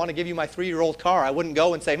 Pastor, I want to give you my 3-year-old car, I wouldn't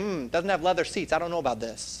go and say, doesn't have leather seats. I don't know about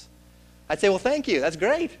this. I'd say, well, thank you. That's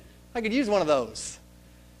great. I could use one of those.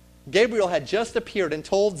 Gabriel had just appeared and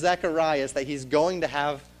told Zacharias that he's going to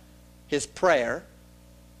have his prayer,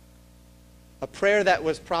 a prayer that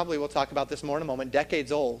was probably, we'll talk about this more in a moment,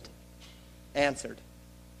 decades old, answered.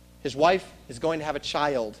 His wife is going to have a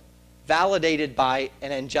child, validated by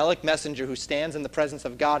an angelic messenger who stands in the presence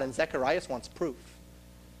of God, and Zacharias wants proof.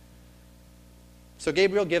 So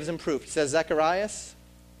Gabriel gives him proof. He says, Zacharias,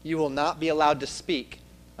 you will not be allowed to speak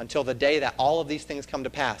until the day that all of these things come to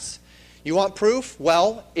pass. You want proof?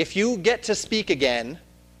 Well, if you get to speak again,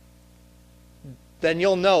 then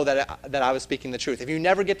you'll know that I was speaking the truth. If you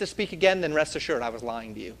never get to speak again, then rest assured I was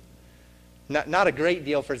lying to you. Not a great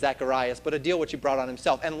deal for Zacharias, but a deal which he brought on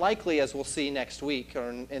himself. And likely, as we'll see next week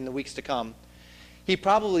or in the weeks to come, he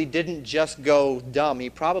probably didn't just go dumb.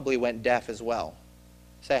 He probably went deaf as well.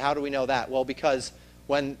 Say, how do we know that? Well, because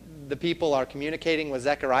when the people are communicating with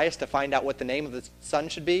Zacharias to find out what the name of the son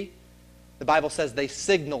should be, the Bible says they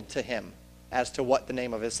signaled to him as to what the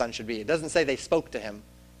name of his son should be. It doesn't say they spoke to him.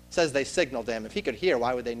 It says they signaled to him. If he could hear,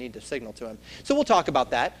 why would they need to signal to him? So we'll talk about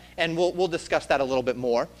that, and we'll discuss that a little bit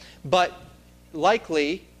more. But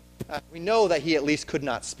likely, we know that he at least could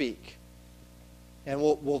not speak. And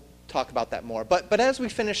we'll talk about that more. But as we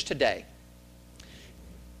finish today,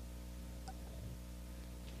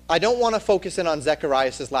 I don't want to focus in on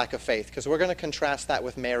Zacharias' lack of faith, because we're going to contrast that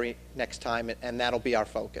with Mary next time, and that'll be our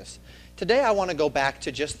focus. Today I want to go back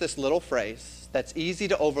to just this little phrase that's easy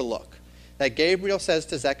to overlook, that Gabriel says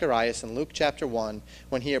to Zacharias in Luke chapter 1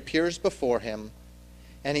 when he appears before him.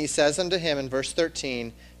 And he says unto him in verse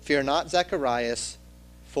 13, Fear not, Zacharias,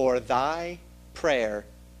 for thy prayer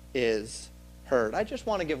is heard. I just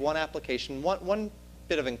want to give one application, one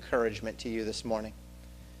bit of encouragement to you this morning.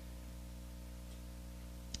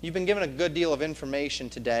 You've been given a good deal of information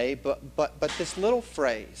today, but this little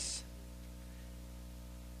phrase.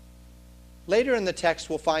 Later in the text,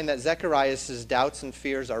 we'll find that Zacharias' doubts and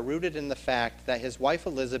fears are rooted in the fact that his wife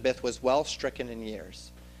Elizabeth was well stricken in years,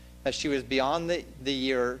 that she was beyond the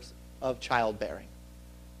years of childbearing.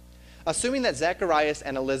 Assuming that Zacharias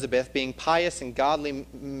and Elizabeth, being pious and godly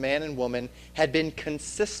man and woman, had been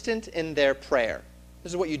consistent in their prayer.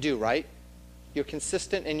 This is what you do, right? You're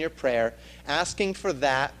consistent in your prayer, asking for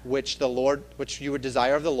that which you would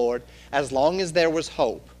desire of the Lord, as long as there was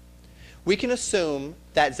hope. We can assume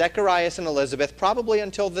that Zacharias and Elizabeth, probably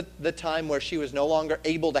until the time where she was no longer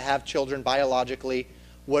able to have children biologically,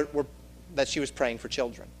 that she was praying for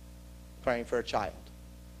children, praying for a child.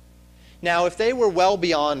 Now, if they were well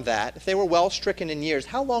beyond that, if they were well stricken in years,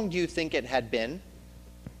 how long do you think it had been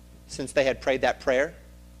since they had prayed that prayer?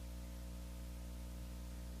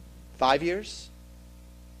 5 years?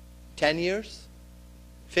 10 years?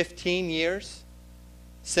 15 years?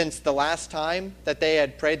 Since the last time that they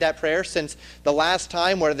had prayed that prayer? Since the last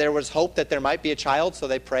time where there was hope that there might be a child, so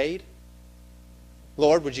they prayed?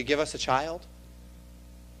 Lord, would you give us a child?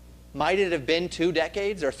 Might it have been 2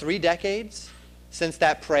 decades or 3 decades since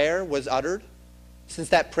that prayer was uttered? since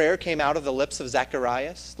that prayer came out of the lips of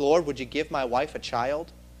Zacharias? Lord, would you give my wife a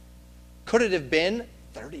child? Could it have been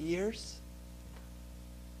 30 years?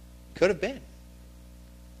 Could have been.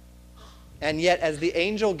 And yet, as the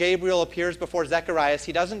angel Gabriel appears before Zacharias,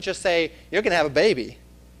 he doesn't just say, you're going to have a baby.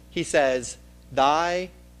 He says, thy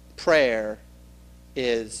prayer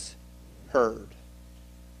is heard.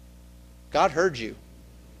 God heard you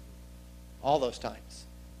all those times.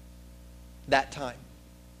 That time.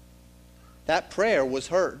 That prayer was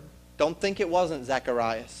heard. Don't think it wasn't,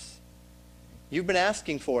 Zacharias. You've been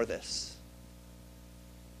asking for this.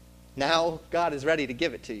 Now God is ready to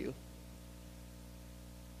give it to you.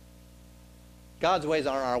 God's ways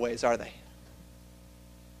aren't our ways, are they?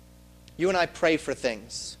 You and I pray for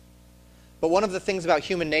things. But one of the things about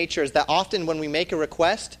human nature is that often when we make a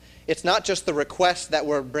request, it's not just the request that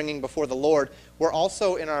we're bringing before the Lord. We're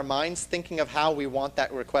also in our minds thinking of how we want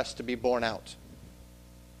that request to be borne out.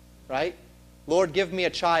 Right? Lord, give me a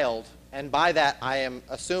child. And by that, I am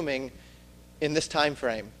assuming in this time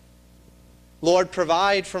frame. Lord,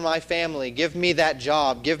 provide for my family. Give me that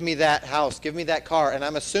job. Give me that house. Give me that car. And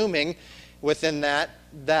I'm assuming within that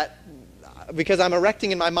because I'm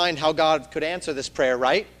erecting in my mind how God could answer this prayer,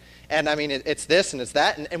 right? And I mean, it's this and it's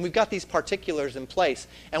that. And we've got these particulars in place.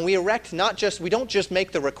 And we erect we don't just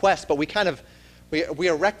make the request, but we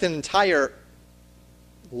erect an entire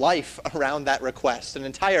life around that request, an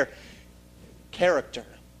entire character.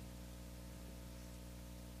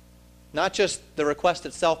 Not just the request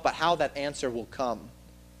itself, but how that answer will come.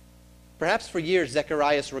 Perhaps for years,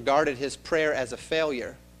 Zacharias regarded his prayer as a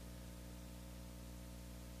failure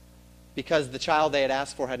because the child they had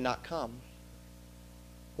asked for had not come.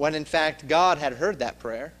 When in fact, God had heard that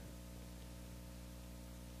prayer.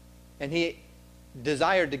 And he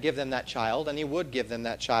desired to give them that child, and he would give them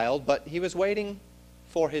that child, but he was waiting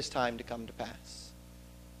for his time to come to pass.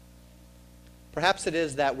 Perhaps it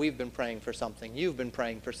is that we've been praying for something. You've been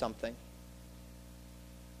praying for something.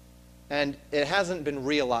 And it hasn't been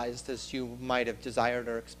realized as you might have desired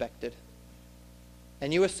or expected.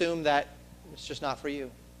 And you assume that it's just not for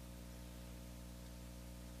you.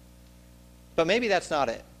 But maybe that's not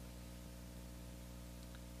it.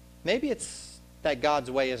 Maybe it's that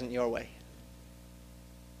God's way isn't your way.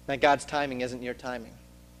 That God's timing isn't your timing.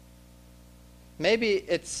 Maybe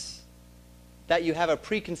it's that you have a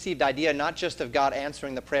preconceived idea not just of God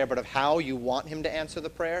answering the prayer, but of how you want him to answer the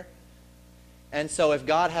prayer. And so if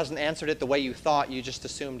God hasn't answered it the way you thought, you just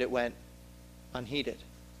assumed it went unheeded,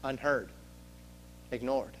 unheard,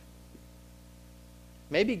 ignored.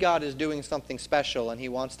 Maybe God is doing something special and he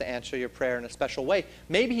wants to answer your prayer in a special way.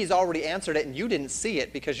 Maybe he's already answered it and you didn't see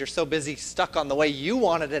it because you're so busy stuck on the way you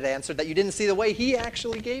wanted it answered that you didn't see the way he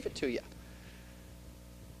actually gave it to you.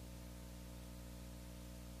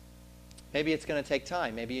 Maybe it's going to take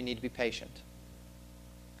time. Maybe you need to be patient.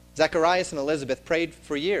 Zacharias and Elizabeth prayed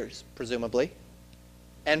for years, presumably.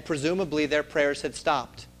 And presumably their prayers had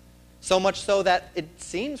stopped. So much so that it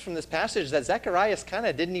seems from this passage that Zacharias kind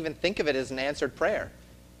of didn't even think of it as an answered prayer.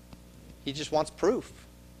 He just wants proof.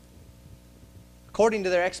 According to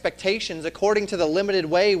their expectations, according to the limited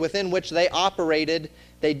way within which they operated,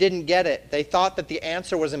 they didn't get it. They thought that the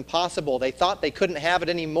answer was impossible. They thought they couldn't have it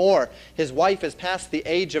anymore. His wife is past the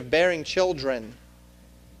age of bearing children.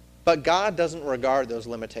 But God doesn't regard those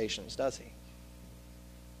limitations, does he?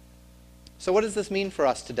 So what does this mean for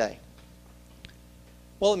us today?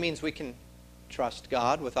 Well, it means we can trust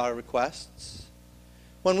God with our requests.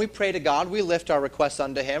 When we pray to God, we lift our requests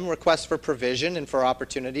unto him, requests for provision and for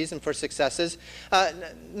opportunities and for successes.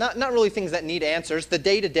 Not really things that need answers. The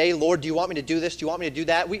day-to-day, Lord, do you want me to do this? Do you want me to do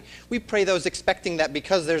that? We pray those expecting that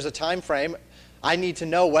because there's a time frame, I need to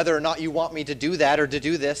know whether or not you want me to do that or to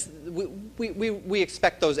do this. We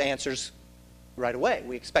expect those answers right away.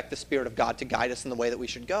 We expect the Spirit of God to guide us in the way that we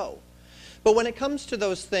should go. But when it comes to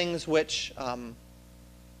those things which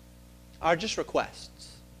are just requests,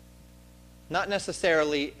 not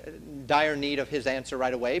necessarily dire need of his answer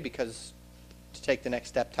right away because to take the next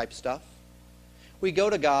step type stuff, we go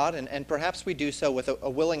to God and perhaps we do so with a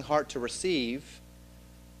willing heart to receive,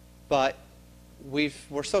 but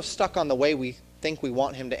we're so stuck on the way we think we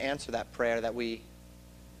want him to answer that prayer that we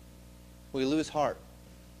lose heart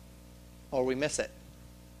or we miss it.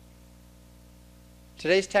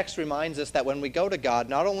 Today's text reminds us that when we go to God,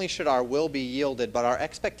 not only should our will be yielded, but our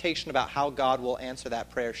expectation about how God will answer that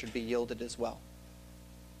prayer should be yielded as well.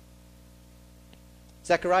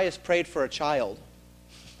 Zacharias prayed for a child.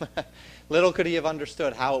 Little could he have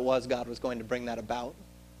understood how it was God was going to bring that about.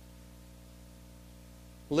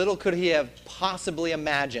 Little could he have possibly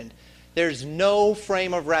imagined There's no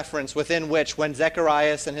frame of reference within which, when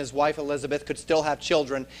Zacharias and his wife Elizabeth could still have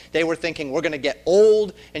children, they were thinking, we're going to get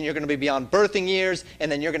old, and you're going to be beyond birthing years,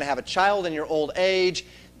 and then you're going to have a child in your old age.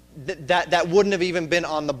 That wouldn't have even been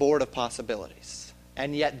on the board of possibilities.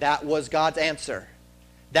 And yet that was God's answer.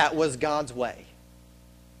 That was God's way.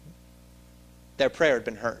 Their prayer had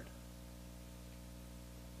been heard.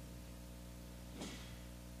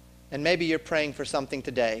 And maybe you're praying for something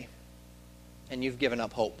today, and you've given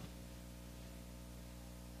up hope.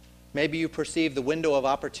 Maybe you perceive the window of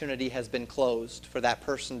opportunity has been closed for that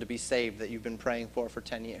person to be saved that you've been praying for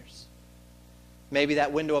 10 years. Maybe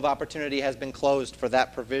that window of opportunity has been closed for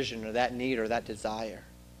that provision or that need or that desire.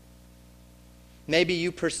 Maybe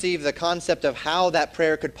you perceive the concept of how that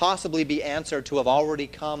prayer could possibly be answered to have already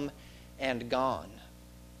come and gone.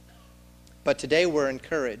 But today we're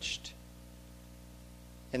encouraged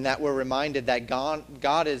in that we're reminded that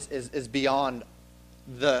God is beyond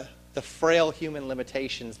the frail human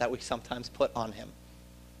limitations that we sometimes put on him.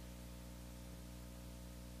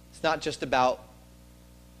 It's not just about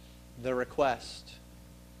the request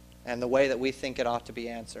and the way that we think it ought to be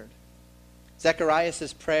answered.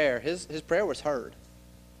 Zechariah's prayer, his prayer was heard.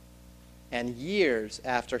 And years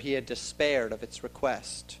after he had despaired of its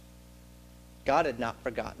request, God had not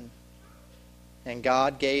forgotten. And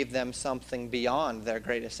God gave them something beyond their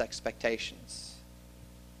greatest expectations.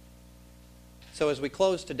 So as we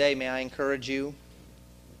close today, may I encourage you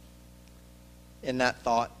in that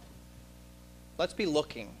thought. Let's be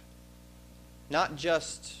looking, not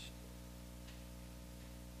just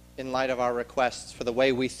in light of our requests for the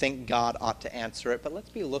way we think God ought to answer it, but let's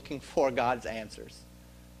be looking for God's answers.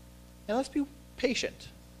 And let's be patient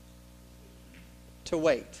to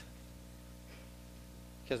wait,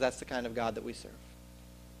 because that's the kind of God that we serve.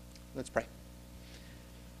 Let's pray.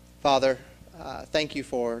 Father, thank you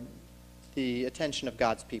for the attention of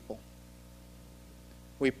God's people.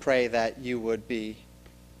 We pray that you would be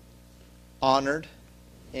honored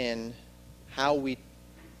in how we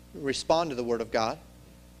respond to the Word of God,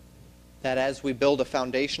 that as we build a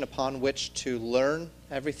foundation upon which to learn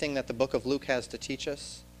everything that the book of Luke has to teach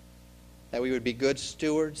us, that we would be good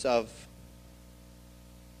stewards of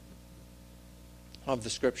the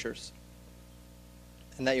Scriptures,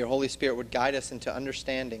 and that your Holy Spirit would guide us into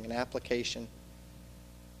understanding and application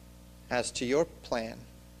as to your plan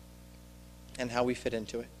and how we fit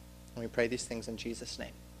into it. And we pray these things in Jesus'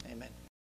 name. Amen.